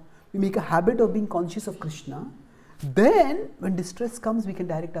Shastra, we make a habit of being conscious of Krishna, then when distress comes, we can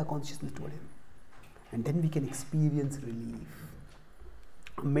direct our consciousness toward Him. And then we can experience relief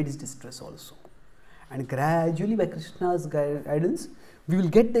amidst distress also. And gradually, by Krishna's guidance, we will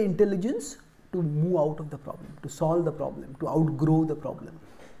get the intelligence to move out of the problem, to solve the problem, to outgrow the problem.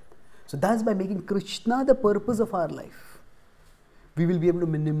 So thus, by making Krishna the purpose of our life, we will be able to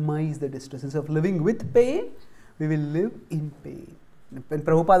minimize the distress. Instead of living with pain, we will live in pain. When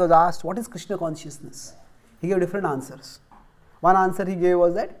Prabhupada was asked, what is Krishna consciousness? He gave different answers. One answer he gave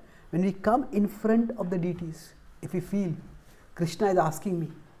was that when we come in front of the deities, if we feel Krishna is asking me,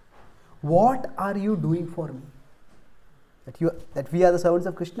 what are you doing for me? That we are the servants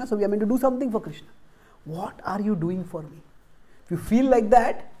of Krishna, so we are meant to do something for Krishna. What are you doing for me? If you feel like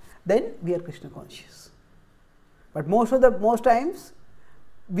that, then we are Krishna conscious. But most times,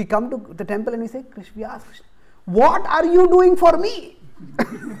 we come to the temple and we ask Krishna, what are you doing for me?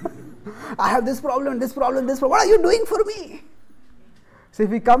 I have this problem, this problem, this problem. What are you doing for me? So if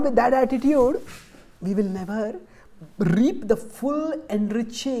we come with that attitude, we will never reap the full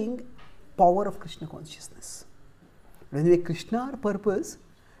enriching power of Krishna consciousness. When we make Krishna our purpose,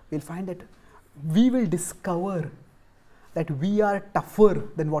 we will find that we will discover that we are tougher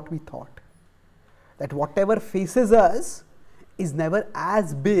than what we thought. That whatever faces us is never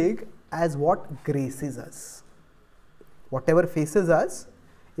as big as what graces us. Whatever faces us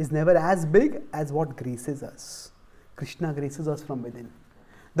is never as big as what graces us. Krishna graces us from within.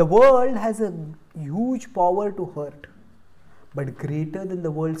 The world has a huge power to hurt, but greater than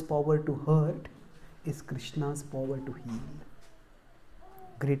the world's power to hurt is Krishna's power to heal.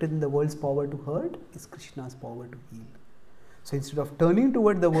 Greater than the world's power to hurt is Krishna's power to heal. So instead of turning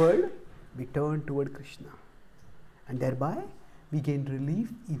toward the world, we turn toward Krishna. And thereby, we gain relief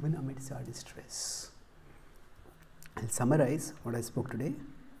even amidst our distress. I'll summarize what I spoke today.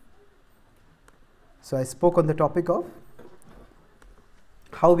 So I spoke on the topic of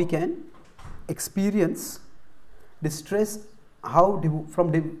how we can experience distress,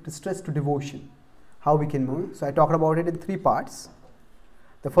 from distress to devotion, how we can move. So I talked about it in 3 parts.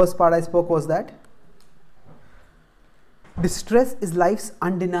 The first part I spoke was that distress is life's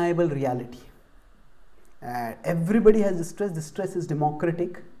undeniable reality. Everybody has distress. Distress is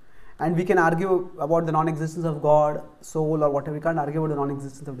democratic. And we can argue about the non-existence of God, soul, or whatever. We can't argue about the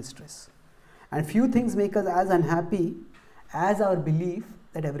non-existence of distress. And few things make us as unhappy as our belief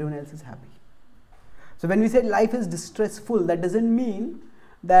that everyone else is happy. So when we say life is distressful, that doesn't mean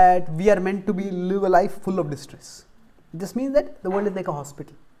that we are meant to live a life full of distress. It just means that the world is like a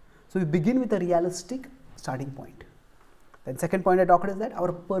hospital. So we begin with a realistic starting point. Then second point I talked is that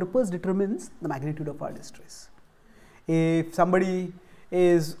our purpose determines the magnitude of our distress. If somebody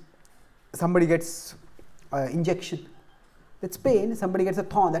gets injection, that's pain. Somebody gets a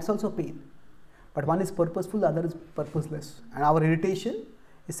thorn, that's also pain. But one is purposeful, the other is purposeless. And our irritation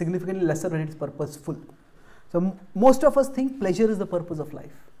is significantly lesser when it is purposeful. So most of us think pleasure is the purpose of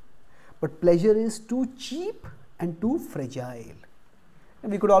life. But pleasure is too cheap and too fragile.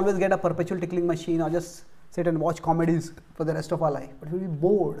 And we could always get a perpetual tickling machine or just sit and watch comedies for the rest of our life. But we'll be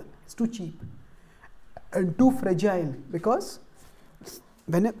bored. It's too cheap and too fragile, because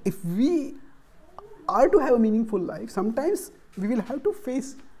if we are to have a meaningful life, sometimes we will have to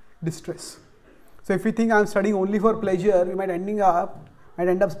face distress. So if we think I'm studying only for pleasure, we might end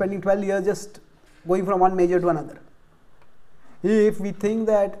up spending 12 years just going from one major to another. If we think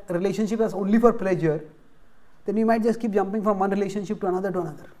that relationship is only for pleasure, then we might just keep jumping from one relationship to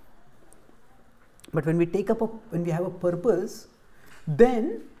another. But when we when we have a purpose,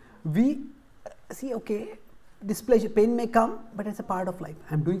 then we see, okay, this pleasure, pain may come, but it's a part of life.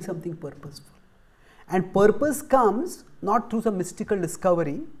 I'm doing something purposeful. And purpose comes not through some mystical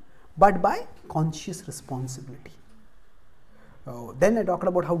discovery, but by conscious responsibility. Then I talked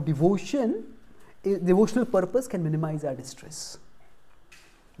about how devotion devotional purpose can minimize our distress.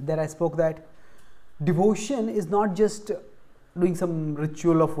 There I spoke that devotion is not just doing some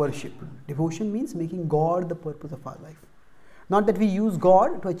ritual of worship. Devotion means making God the purpose of our life. Not that we use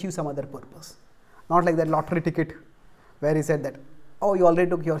God to achieve some other purpose. Not like that lottery ticket where he said that, oh, you already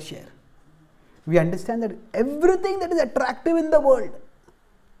took your share. We understand that everything that is attractive in the world,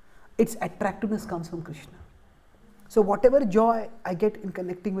 its attractiveness comes from Krishna. So whatever joy I get in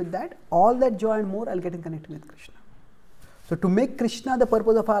connecting with that, all that joy and more I'll get in connecting with Krishna. So to make Krishna the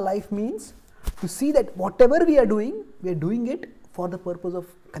purpose of our life means to see that whatever we are doing it for the purpose of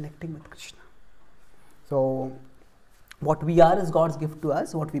connecting with Krishna. So what we are is God's gift to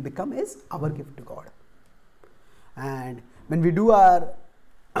us, what we become is our gift to God. And when we do our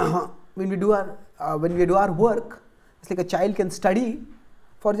work, it's like a child can study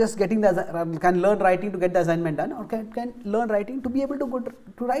for just getting can learn writing to get the assignment done, or can learn writing to be able to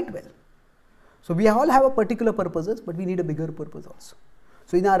write well. So we all have a particular purposes, but we need a bigger purpose also.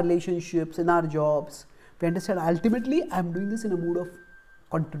 So in our relationships, in our jobs, we understand ultimately I am doing this in a mood of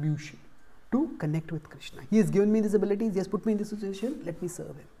contribution to connect with Krishna. He has given me these abilities, he has put me in this situation, let me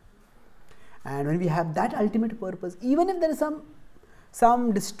serve him. And when we have that ultimate purpose, even if there is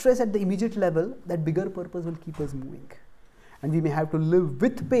some distress at the immediate level, that bigger purpose will keep us moving. And we may have to live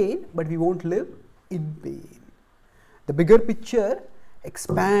with pain, but we won't live in pain. The bigger picture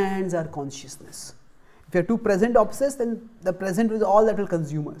expands our consciousness. If we are too present obsessed, then the present is all that will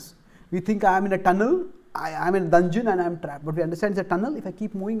consume us. We think I am in a tunnel, I am in a dungeon and I am trapped. But we understand it's a tunnel. If I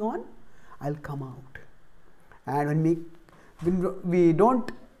keep moving on, I'll come out. And when we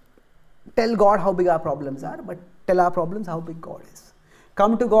don't tell God how big our problems are, but tell our problems how big God is.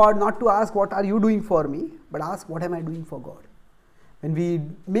 Come to God not to ask what are you doing for me, but ask what am I doing for God. When we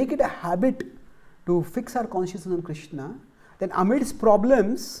make it a habit to fix our consciousness on Krishna, then amidst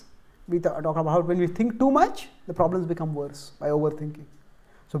problems, we talk about when we think too much, the problems become worse by overthinking.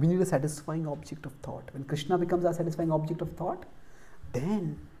 So we need a satisfying object of thought. When Krishna becomes our satisfying object of thought,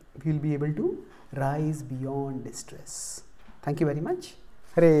 then we will be able to rise beyond distress. Thank you very much.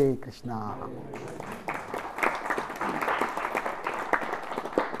 Hare Krishna.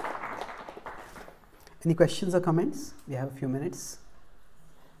 Any questions or comments? We have a few minutes.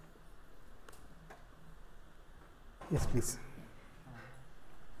 Yes, please.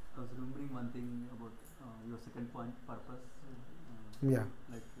 I was remembering one thing about your second point, purpose. Yeah.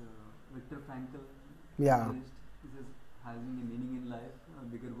 Like Viktor Frankl. Yeah. He says having a meaning in life, a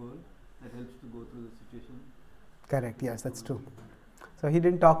bigger goal that helps to go through the situation. Correct. Yes, that's true. So he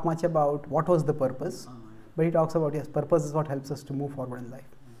didn't talk much about what was the purpose, but he talks about, yes, purpose is what helps us to move forward in life.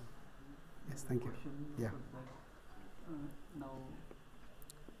 Yes, thank you. Yeah. Now,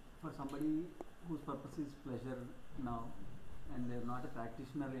 for somebody whose purpose is pleasure now, and they are not a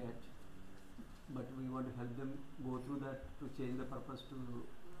practitioner yet, but we want to help them go through that to change the purpose to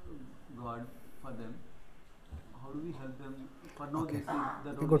God for them. How do we help them? For now, Okay.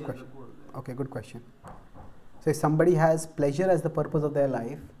 this is the Good question. Okay, good question. So if somebody has pleasure as the purpose of their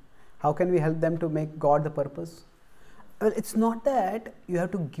life, how can we help them to make God the purpose? Well, it's not that you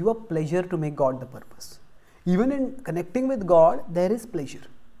have to give up pleasure to make God the purpose. Even in connecting with God, there is pleasure.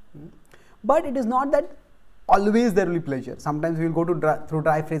 But it is not that always there will be pleasure. Sometimes we will go through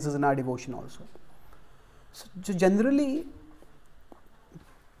dry phases in our devotion also. So generally,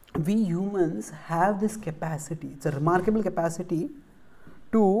 we humans have this capacity, it's a remarkable capacity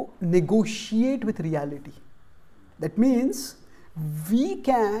to negotiate with reality. That means we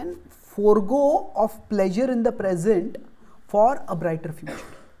can forego of pleasure in the present for a brighter future.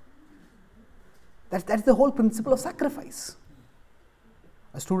 That's the whole principle of sacrifice.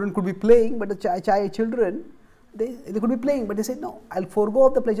 A student could be playing, but the children, they could be playing, but they say, no, I'll forego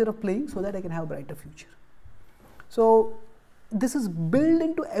of the pleasure of playing so that I can have a brighter future. So this is built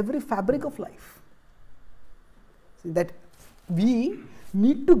into every fabric of life. See, that we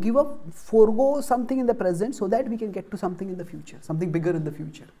need to give up, forego something in the present so that we can get to something in the future, something bigger in the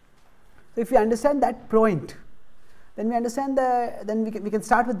future. So if we understand that point, then we understand then we can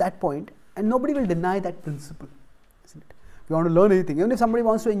start with that point, and nobody will deny that principle, isn't it? If you want to learn anything, even if somebody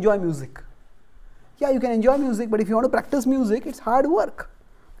wants to enjoy music, yeah, you can enjoy music, but if you want to practice music, it's hard work.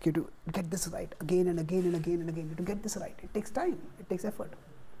 Okay, to get this right again and again and again and again, to get this right, it takes time, it takes effort.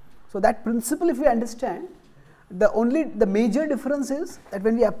 So that principle, if we understand, the major difference is that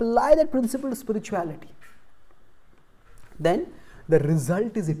when we apply that principle to spirituality, then the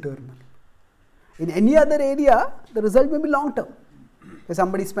result is eternal. In any other area, the result may be long term. If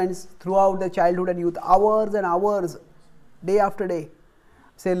somebody spends throughout their childhood and youth hours and hours, day after day,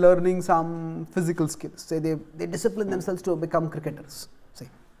 say learning some physical skills, say they discipline themselves to become cricketers, say.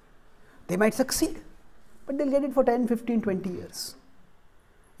 They might succeed, but they'll get it for 10, 15, 20 years.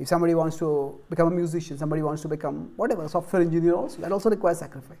 If somebody wants to become a musician, somebody wants to become whatever, software engineer also, that also requires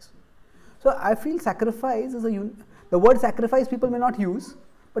sacrifice. So I feel sacrifice is the word sacrifice people may not use,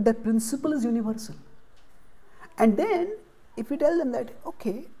 but that principle is universal. And then if we tell them that,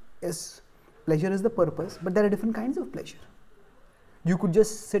 okay, yes, pleasure is the purpose, but there are different kinds of pleasure. You could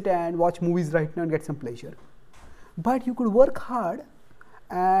just sit and watch movies right now and get some pleasure. But you could work hard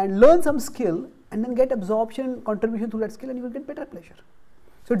and learn some skill and then get absorption, contribution through that skill, and you will get better pleasure.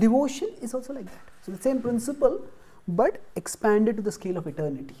 So devotion is also like that. So the same principle, but expanded to the scale of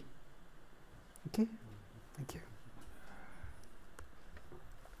eternity. Okay? Thank you.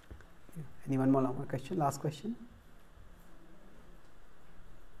 Anyone more question? Last question?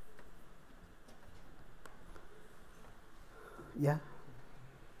 Yeah?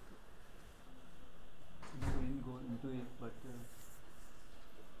 We didn't go into it, but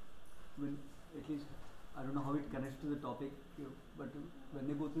when at least I don't know how it connects to the topic, but when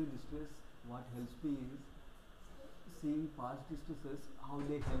they go through distress, what helps me is seeing past distresses, how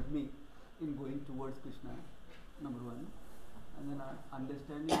they help me in going towards Krishna, number one, and then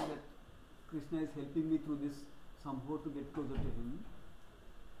understanding that Krishna is helping me through this somehow to get closer to him,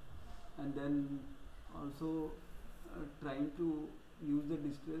 and then also trying to use the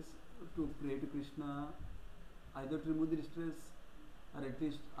distress to pray to Krishna, either to remove the distress or at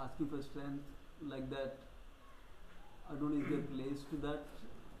least asking for strength, like that. I don't know if there is place to that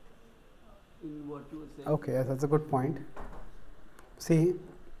in what you were saying. Okay, yes, that's a good point. See,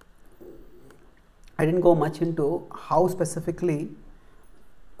 I didn't go much into how specifically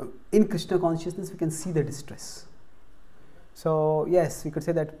in Krishna consciousness we can see the distress. So yes, we could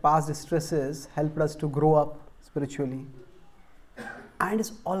say that past distresses helped us to grow up spiritually, and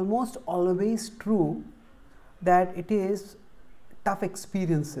it's almost always true that it is tough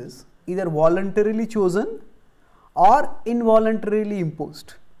experiences, either voluntarily chosen or involuntarily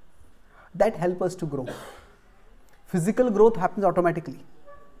imposed, that help us to grow. Physical growth happens automatically.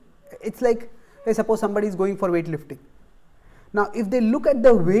 It's like, let's suppose somebody is going for weightlifting. Now if they look at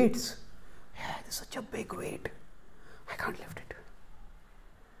the weights, yeah, this is such a big weight, I can't lift it.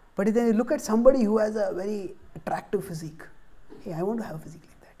 But if they look at somebody who has a very attractive physique, hey, I want to have a physique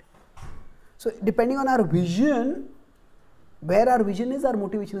like that. So depending on our vision, where our vision is, our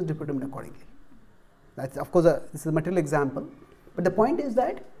motivation is determined accordingly. That's of course this is a material example, but the point is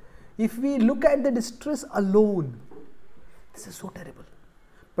that if we look at the distress alone, this is so terrible.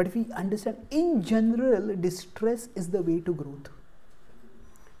 But if we understand in general, distress is the way to growth.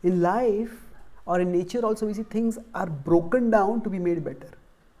 In life or in nature also, we see things are broken down to be made better.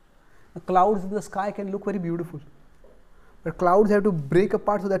 The clouds in the sky can look very beautiful, but clouds have to break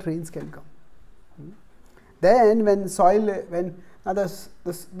apart so that rains can come. Then when the soil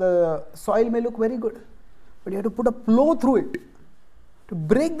may look very good, but you have to put a plow through it to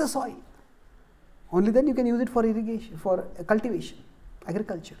break the soil. Only then you can use it for irrigation, for cultivation,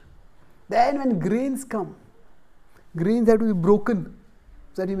 agriculture. Then when grains come, grains have to be broken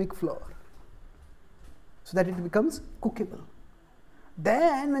so that you make flour, so that it becomes cookable.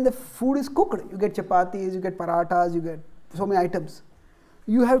 Then when the food is cooked, you get chapatis, you get parathas, you get so many items.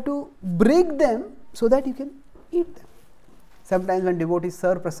 You have to break them so that you can eat them. Sometimes when devotees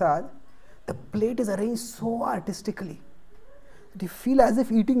serve prasad, the plate is arranged so artistically that you feel as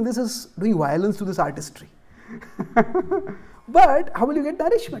if eating this is doing violence to this artistry. But how will you get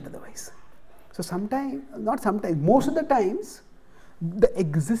nourishment otherwise? So most of the times, the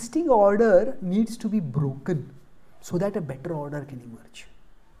existing order needs to be broken so that a better order can emerge.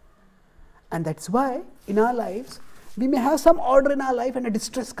 And that's why in our lives, we may have some order in our life and a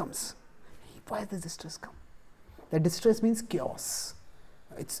distress comes. Why does this distress come? That distress means chaos.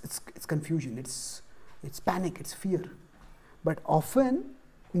 It's confusion, it's panic, it's fear. But often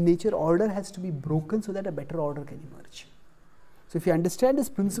in nature, order has to be broken so that a better order can emerge. So if you understand this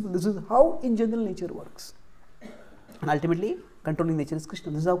principle, this is how in general nature works. And ultimately, controlling nature is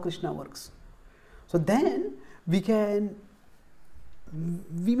Krishna. This is how Krishna works. So then we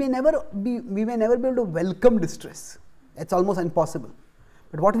may never be able to welcome distress. It's almost impossible.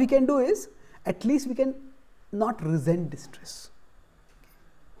 But what we can do is, at least we can not resent distress.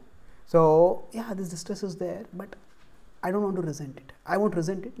 So yeah, this distress is there, but I don't want to resent it. I won't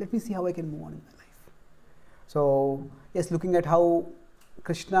resent it. Let me see how I can move on in my life. So yes, looking at how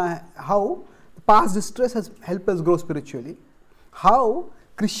the past distress has helped us grow spiritually, how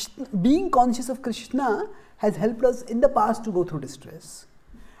Krishna, being conscious of Krishna, has helped us in the past to go through distress,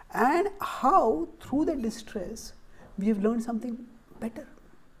 and how through the distress we have learned something better.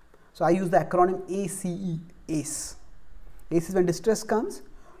 So I use the acronym ACE, ACE. ACE is when distress comes,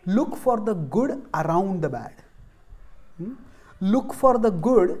 look for the good around the bad. Look for the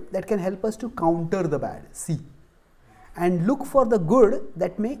good that can help us to counter the bad, C. And look for the good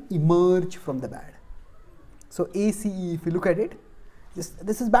that may emerge from the bad. So ACE, if you look at it,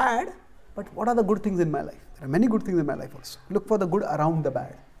 this is bad, but what are the good things in my life? There are many good things in my life also. Look for the good around the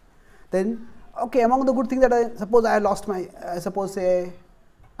bad. Then, okay, among the good things that I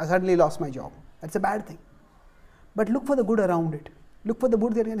suddenly lost my job. That's a bad thing. But look for the good around it. Look for the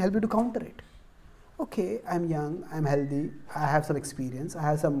good that can help you to counter it. Okay, I'm young, I'm healthy, I have some experience, I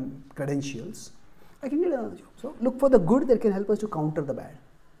have some credentials, I can get another job. So look for the good that can help us to counter the bad.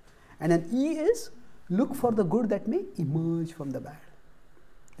 And then E is look for the good that may emerge from the bad.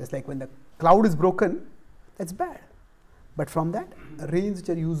 Just like when the cloud is broken, that's bad. But from that, rains which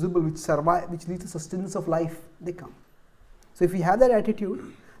are usable, which survive, which lead to sustenance of life, they come. So if we have that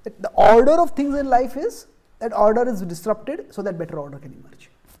attitude, that the order of things in life is, that order is disrupted so that better order can emerge.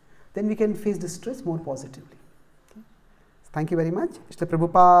 Then we can face distress more positively. Okay. Thank you very much. Shri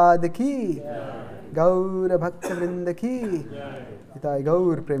Prabhupada ki, Gaura Bhakta Vrinda ki, Itai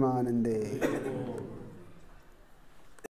Gaur Premanande.